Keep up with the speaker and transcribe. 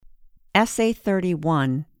Essay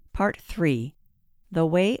 31, Part 3, The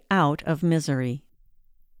Way Out of Misery.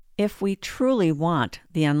 If we truly want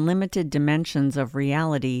the unlimited dimensions of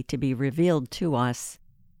reality to be revealed to us,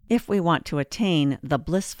 if we want to attain the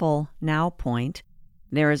blissful now point,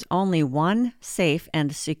 there is only one safe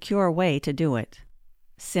and secure way to do it.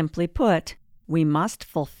 Simply put, we must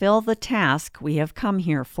fulfill the task we have come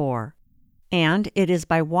here for, and it is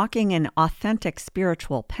by walking an authentic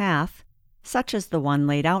spiritual path, such as the one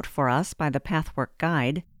laid out for us by the Pathwork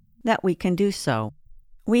Guide, that we can do so.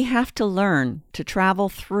 We have to learn to travel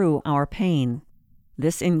through our pain.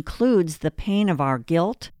 This includes the pain of our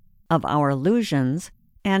guilt, of our illusions,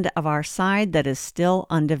 and of our side that is still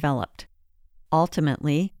undeveloped.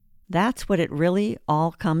 Ultimately, that's what it really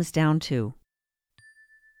all comes down to.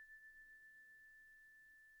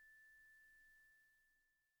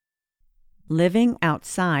 Living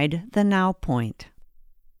outside the now point.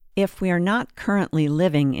 If we are not currently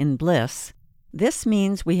living in bliss, this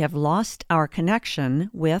means we have lost our connection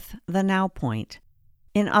with the now point.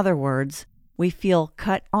 In other words, we feel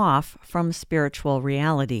cut off from spiritual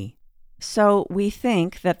reality. So we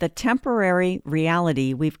think that the temporary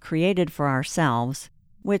reality we've created for ourselves,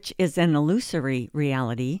 which is an illusory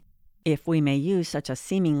reality, if we may use such a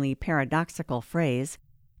seemingly paradoxical phrase,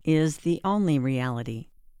 is the only reality.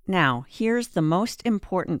 Now, here's the most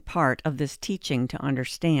important part of this teaching to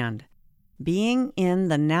understand. Being in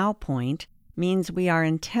the now point means we are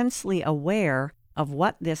intensely aware of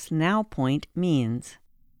what this now point means.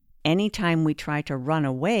 Anytime we try to run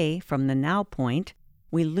away from the now point,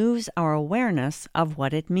 we lose our awareness of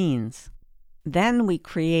what it means. Then we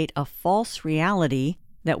create a false reality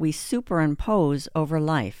that we superimpose over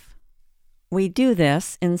life. We do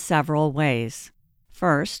this in several ways.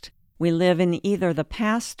 First, we live in either the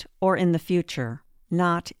past or in the future,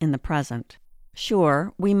 not in the present.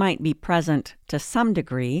 Sure, we might be present to some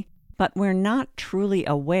degree, but we're not truly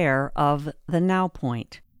aware of the now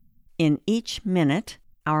point. In each minute,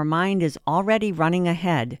 our mind is already running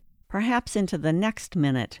ahead, perhaps into the next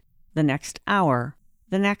minute, the next hour,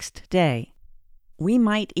 the next day. We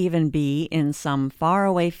might even be in some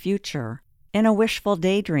faraway future, in a wishful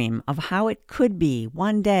daydream of how it could be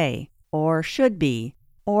one day, or should be,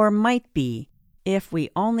 or might be, if we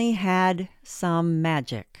only had some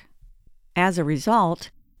magic. As a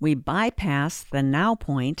result, we bypass the now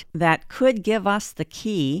point that could give us the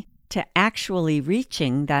key to actually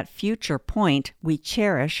reaching that future point we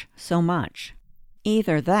cherish so much.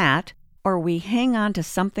 Either that, or we hang on to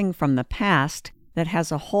something from the past that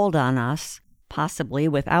has a hold on us, possibly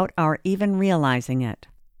without our even realizing it.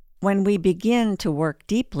 When we begin to work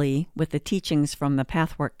deeply with the teachings from the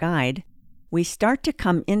Pathwork Guide, we start to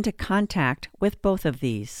come into contact with both of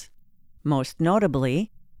these. Most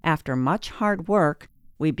notably, after much hard work,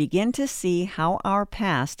 we begin to see how our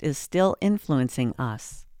past is still influencing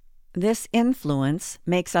us. This influence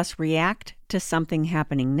makes us react to something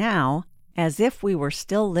happening now as if we were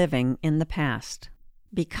still living in the past.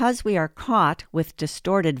 Because we are caught with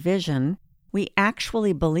distorted vision, we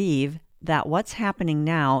actually believe that what's happening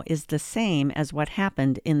now is the same as what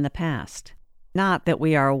happened in the past. Not that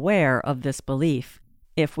we are aware of this belief.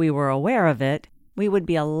 If we were aware of it, we would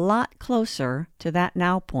be a lot closer to that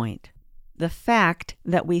now point. The fact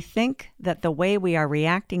that we think that the way we are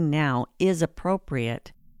reacting now is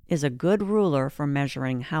appropriate is a good ruler for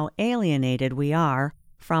measuring how alienated we are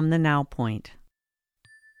from the now point.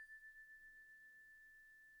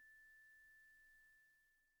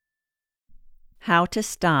 How to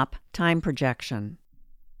stop time projection.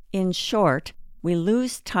 In short, we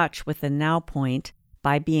lose touch with the now point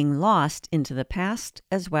by being lost into the past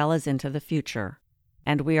as well as into the future.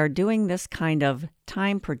 And we are doing this kind of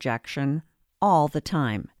time projection all the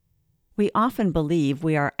time. We often believe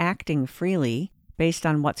we are acting freely based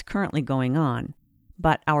on what's currently going on,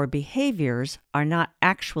 but our behaviors are not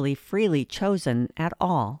actually freely chosen at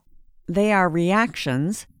all. They are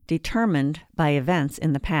reactions determined by events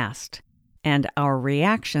in the past, and our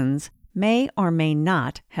reactions may or may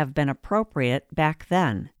not have been appropriate back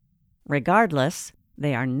then. Regardless,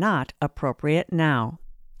 they are not appropriate now.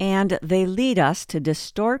 And they lead us to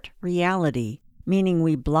distort reality, meaning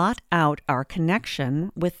we blot out our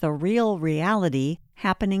connection with the real reality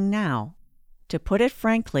happening now. To put it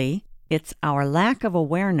frankly, it's our lack of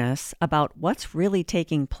awareness about what's really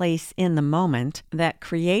taking place in the moment that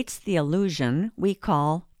creates the illusion we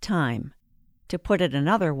call time. To put it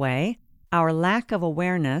another way, our lack of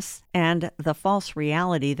awareness and the false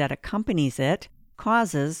reality that accompanies it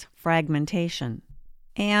causes fragmentation.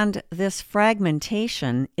 And this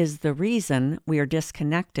fragmentation is the reason we are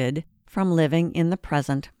disconnected from living in the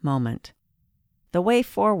present moment. The way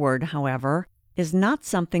forward, however, is not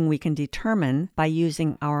something we can determine by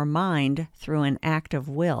using our mind through an act of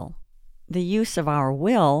will. The use of our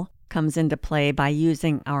will comes into play by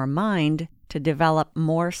using our mind to develop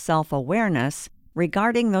more self-awareness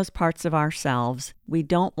regarding those parts of ourselves we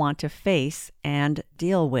don't want to face and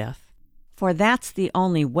deal with. For that's the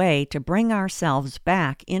only way to bring ourselves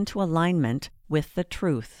back into alignment with the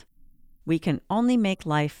truth. We can only make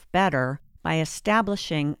life better by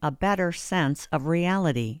establishing a better sense of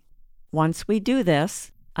reality. Once we do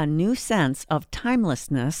this, a new sense of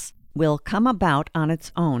timelessness will come about on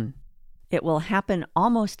its own. It will happen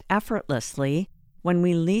almost effortlessly when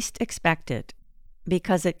we least expect it,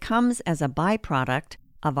 because it comes as a byproduct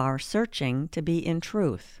of our searching to be in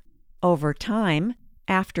truth. Over time,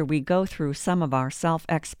 after we go through some of our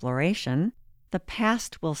self-exploration, the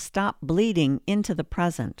past will stop bleeding into the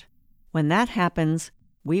present. When that happens,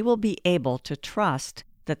 we will be able to trust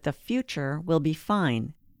that the future will be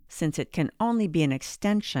fine, since it can only be an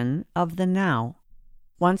extension of the now.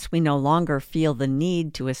 Once we no longer feel the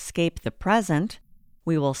need to escape the present,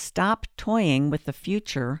 we will stop toying with the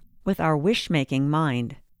future with our wish-making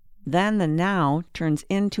mind. Then the now turns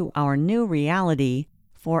into our new reality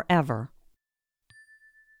forever.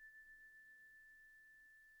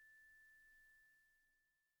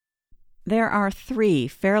 There are 3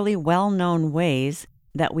 fairly well-known ways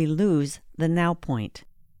that we lose the now point.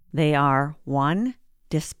 They are 1.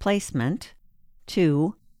 Displacement,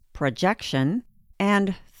 2. Projection,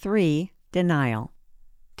 and 3. Denial.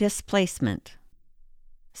 Displacement.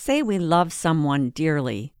 Say we love someone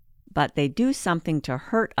dearly, but they do something to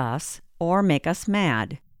hurt us or make us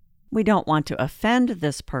mad. We don't want to offend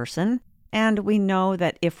this person, and we know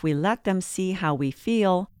that if we let them see how we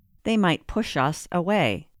feel, they might push us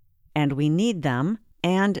away. And we need them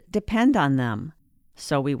and depend on them,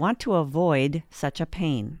 so we want to avoid such a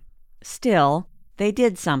pain. Still, they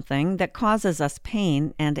did something that causes us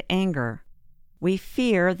pain and anger. We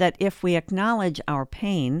fear that if we acknowledge our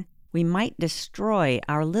pain, we might destroy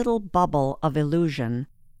our little bubble of illusion,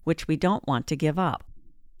 which we don't want to give up.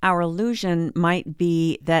 Our illusion might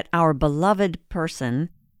be that our beloved person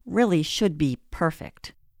really should be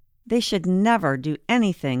perfect. They should never do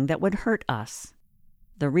anything that would hurt us.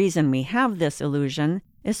 The reason we have this illusion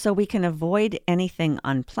is so we can avoid anything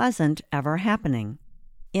unpleasant ever happening.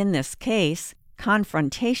 In this case,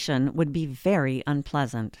 confrontation would be very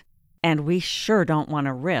unpleasant, and we sure don't want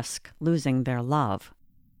to risk losing their love.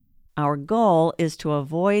 Our goal is to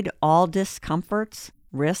avoid all discomforts,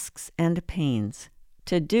 risks, and pains.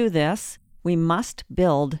 To do this, we must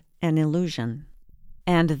build an illusion.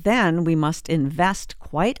 And then we must invest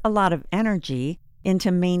quite a lot of energy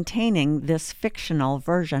into maintaining this fictional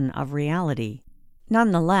version of reality.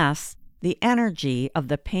 Nonetheless, the energy of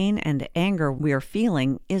the pain and anger we're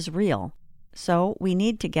feeling is real, so we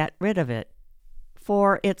need to get rid of it.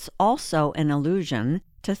 For it's also an illusion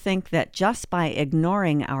to think that just by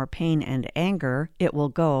ignoring our pain and anger, it will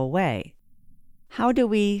go away. How do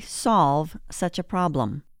we solve such a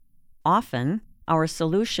problem? Often, our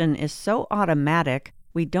solution is so automatic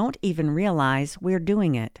we don't even realize we're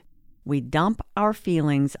doing it. We dump our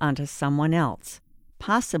feelings onto someone else,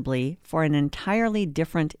 possibly for an entirely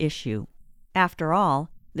different issue. After all,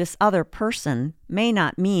 this other person may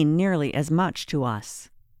not mean nearly as much to us.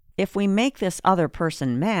 If we make this other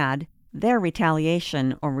person mad, their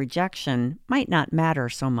retaliation or rejection might not matter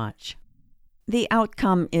so much. The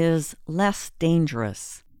outcome is less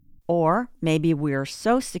dangerous. Or maybe we're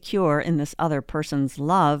so secure in this other person's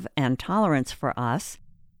love and tolerance for us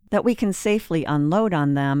that we can safely unload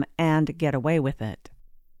on them and get away with it.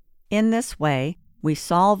 In this way, we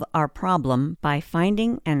solve our problem by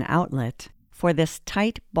finding an outlet for this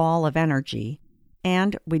tight ball of energy,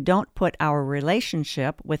 and we don't put our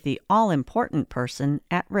relationship with the all-important person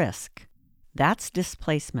at risk. That's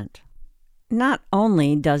displacement. Not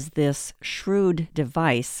only does this shrewd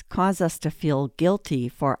device cause us to feel guilty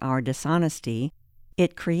for our dishonesty,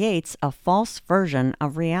 it creates a false version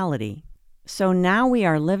of reality. So now we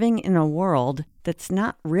are living in a world that's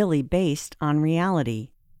not really based on reality,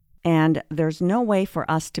 and there's no way for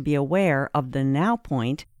us to be aware of the now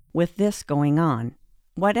point with this going on.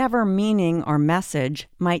 Whatever meaning or message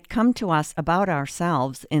might come to us about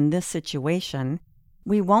ourselves in this situation,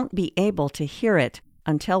 we won't be able to hear it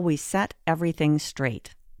until we set everything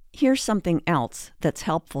straight. Here's something else that's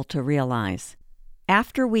helpful to realize.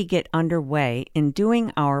 After we get underway in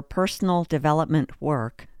doing our personal development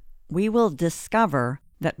work, we will discover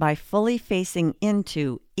that by fully facing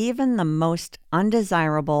into even the most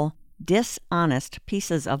undesirable, dishonest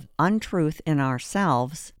pieces of untruth in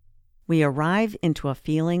ourselves, we arrive into a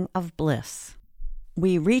feeling of bliss.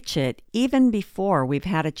 We reach it even before we've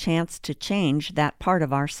had a chance to change that part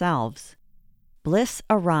of ourselves. Bliss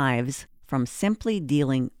arrives from simply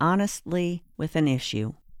dealing honestly with an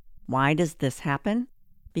issue. Why does this happen?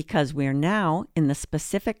 Because we're now in the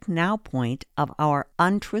specific now point of our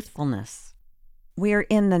untruthfulness. We're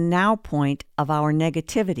in the now point of our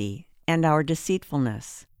negativity and our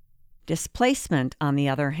deceitfulness. Displacement, on the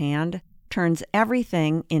other hand, turns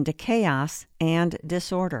everything into chaos and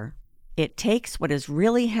disorder. It takes what is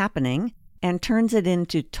really happening and turns it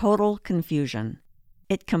into total confusion.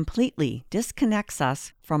 It completely disconnects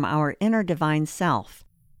us from our inner divine self,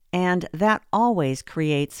 and that always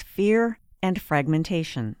creates fear and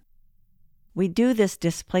fragmentation. We do this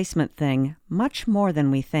displacement thing much more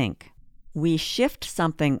than we think. We shift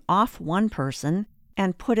something off one person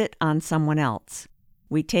and put it on someone else.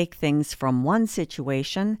 We take things from one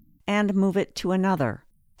situation and move it to another.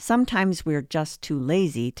 Sometimes we're just too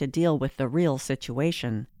lazy to deal with the real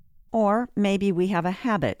situation. Or maybe we have a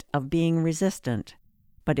habit of being resistant.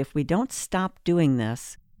 But if we don't stop doing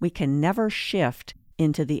this, we can never shift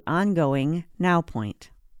into the ongoing now point.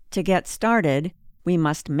 To get started, we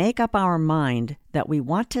must make up our mind that we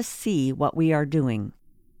want to see what we are doing,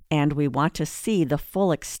 and we want to see the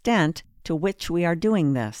full extent to which we are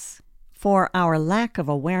doing this. For our lack of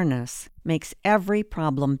awareness makes every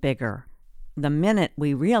problem bigger. The minute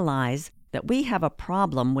we realize that we have a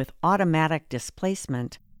problem with automatic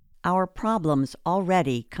displacement, our problems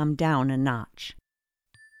already come down a notch.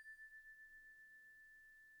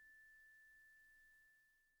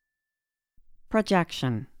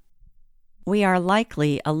 Projection. We are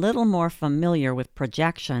likely a little more familiar with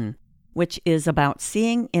projection, which is about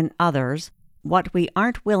seeing in others what we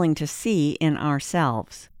aren't willing to see in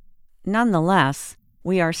ourselves. Nonetheless,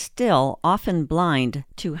 we are still often blind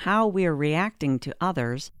to how we are reacting to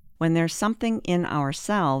others when there's something in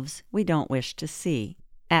ourselves we don't wish to see.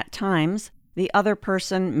 At times, the other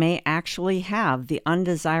person may actually have the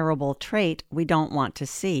undesirable trait we don't want to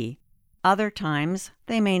see. Other times,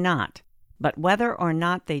 they may not. But whether or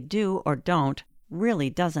not they do or don't really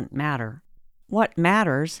doesn't matter. What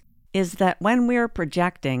matters is that when we're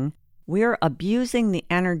projecting, we're abusing the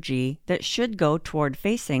energy that should go toward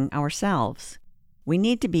facing ourselves. We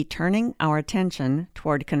need to be turning our attention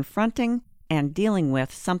toward confronting and dealing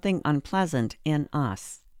with something unpleasant in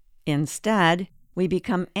us. Instead, we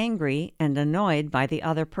become angry and annoyed by the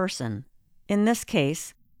other person. In this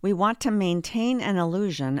case, we want to maintain an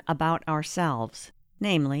illusion about ourselves,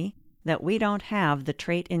 namely, that we don't have the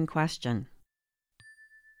trait in question.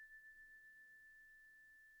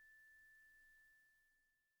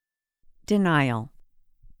 Denial.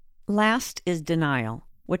 Last is denial,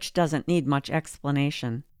 which doesn't need much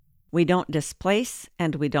explanation. We don't displace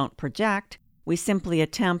and we don't project, we simply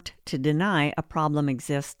attempt to deny a problem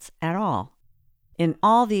exists at all. In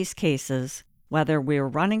all these cases, whether we're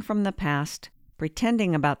running from the past,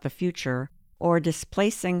 pretending about the future, or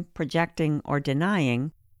displacing, projecting, or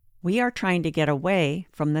denying, we are trying to get away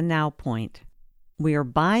from the now point. We are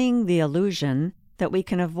buying the illusion that we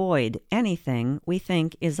can avoid anything we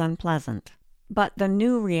think is unpleasant. But the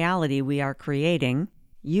new reality we are creating,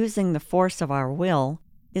 using the force of our will,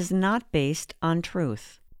 is not based on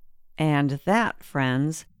truth. And that,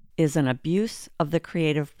 friends, is an abuse of the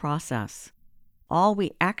creative process. All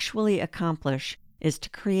we actually accomplish is to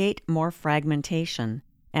create more fragmentation,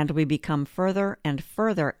 and we become further and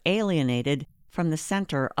further alienated from the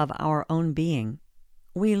center of our own being.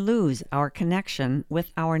 We lose our connection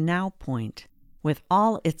with our now point, with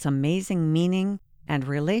all its amazing meaning and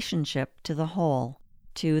relationship to the whole,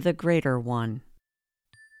 to the greater one.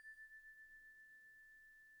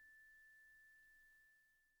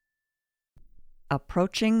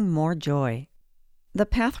 Approaching more joy. The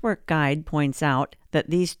Pathwork Guide points out that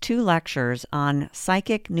these 2 lectures on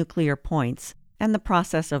psychic nuclear points and the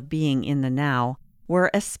process of being in the now were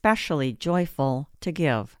especially joyful to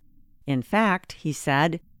give. In fact, he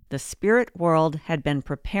said, the spirit world had been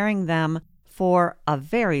preparing them for a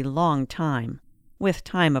very long time, with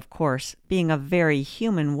time, of course, being a very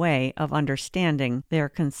human way of understanding their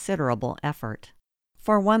considerable effort.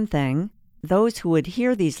 For one thing, those who would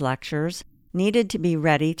hear these lectures needed to be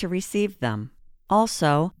ready to receive them.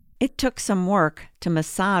 Also, it took some work to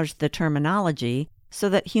massage the terminology so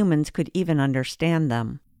that humans could even understand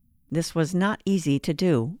them. This was not easy to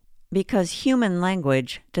do, because human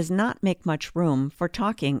language does not make much room for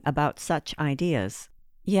talking about such ideas.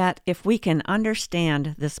 Yet, if we can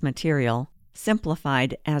understand this material,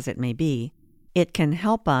 simplified as it may be, it can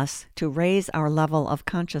help us to raise our level of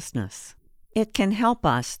consciousness. It can help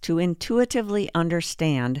us to intuitively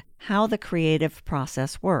understand how the creative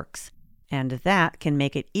process works, and that can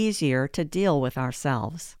make it easier to deal with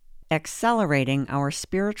ourselves. Accelerating our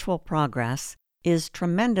spiritual progress is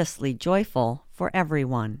tremendously joyful for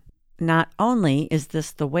everyone. Not only is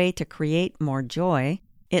this the way to create more joy,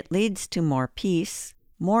 it leads to more peace,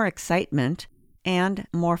 more excitement, and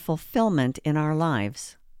more fulfillment in our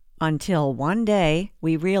lives. Until one day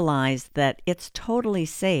we realize that it's totally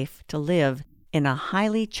safe to live in a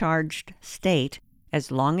highly charged state as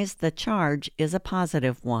long as the charge is a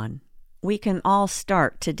positive one. We can all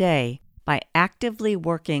start today by actively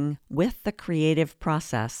working with the creative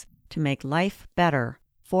process to make life better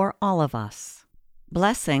for all of us.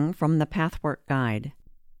 Blessing from the Pathwork Guide.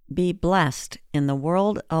 Be blessed in the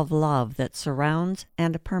world of love that surrounds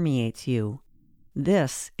and permeates you.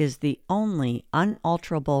 This is the only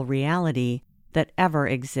unalterable reality that ever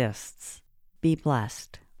exists. Be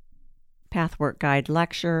blessed. Pathwork Guide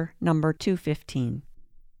Lecture number 215.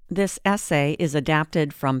 This essay is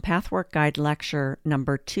adapted from Pathwork Guide Lecture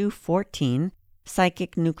number 214,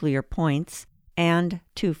 Psychic Nuclear Points, and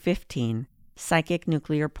 215, Psychic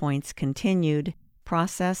Nuclear Points Continued,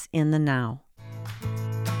 Process in the Now.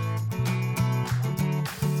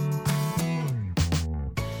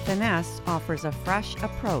 Finesse offers a fresh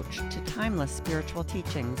approach to timeless spiritual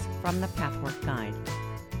teachings from the Pathwork Guide.